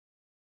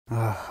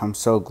I'm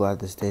so glad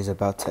this day's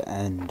about to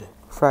end.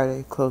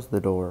 Friday, close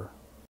the door.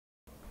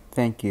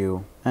 Thank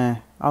you.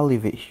 I'll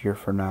leave it here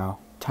for now.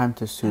 Time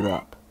to suit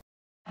up.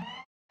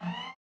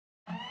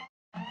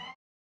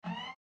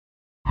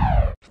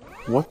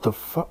 What the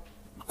fuck?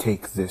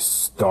 Take this,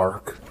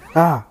 Stark.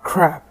 Ah,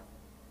 crap.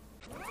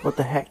 What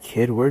the heck,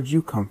 kid? Where'd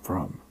you come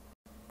from?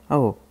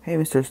 Oh, hey,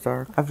 Mr.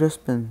 Stark. I've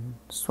just been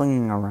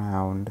swinging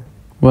around.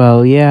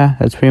 Well, yeah,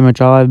 that's pretty much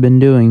all I've been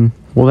doing.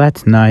 Well,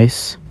 that's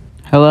nice.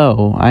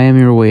 Hello, I am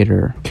your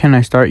waiter. Can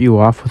I start you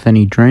off with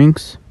any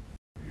drinks?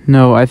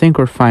 No, I think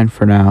we're fine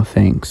for now,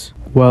 thanks.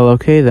 Well,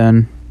 okay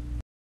then.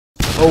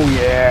 Oh,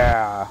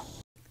 yeah.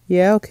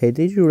 Yeah, okay.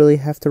 Did you really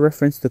have to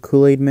reference the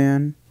Kool-Aid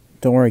Man?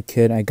 Don't worry,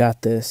 kid. I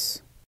got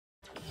this.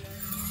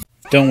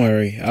 Don't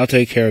worry. I'll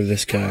take care of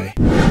this guy.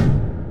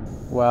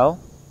 Well,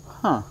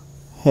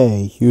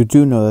 Hey, you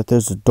do know that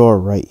there's a door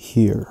right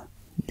here.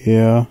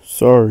 Yeah,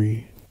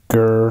 sorry.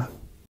 Grr.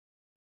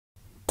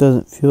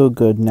 Doesn't feel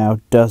good now,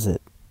 does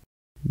it?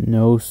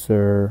 No,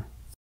 sir.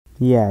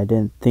 Yeah, I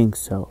didn't think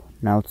so.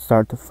 Now let's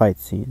start the fight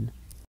scene.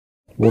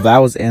 Well, that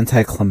was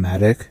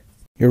anticlimactic.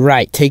 You're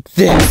right. Take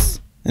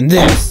this and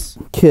this.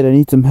 Kid, I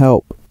need some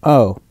help.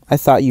 Oh, I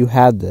thought you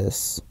had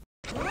this.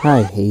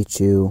 I hate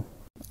you.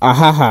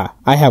 Ahaha,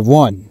 I have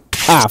one.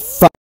 Ah,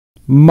 fuck.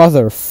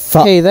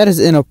 Motherfuck. Hey, that is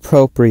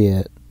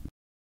inappropriate.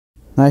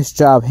 Nice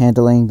job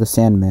handling the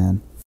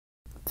Sandman.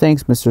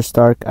 Thanks, Mr.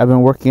 Stark. I've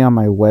been working on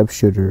my web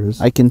shooters.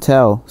 I can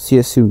tell. See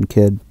you soon,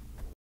 kid.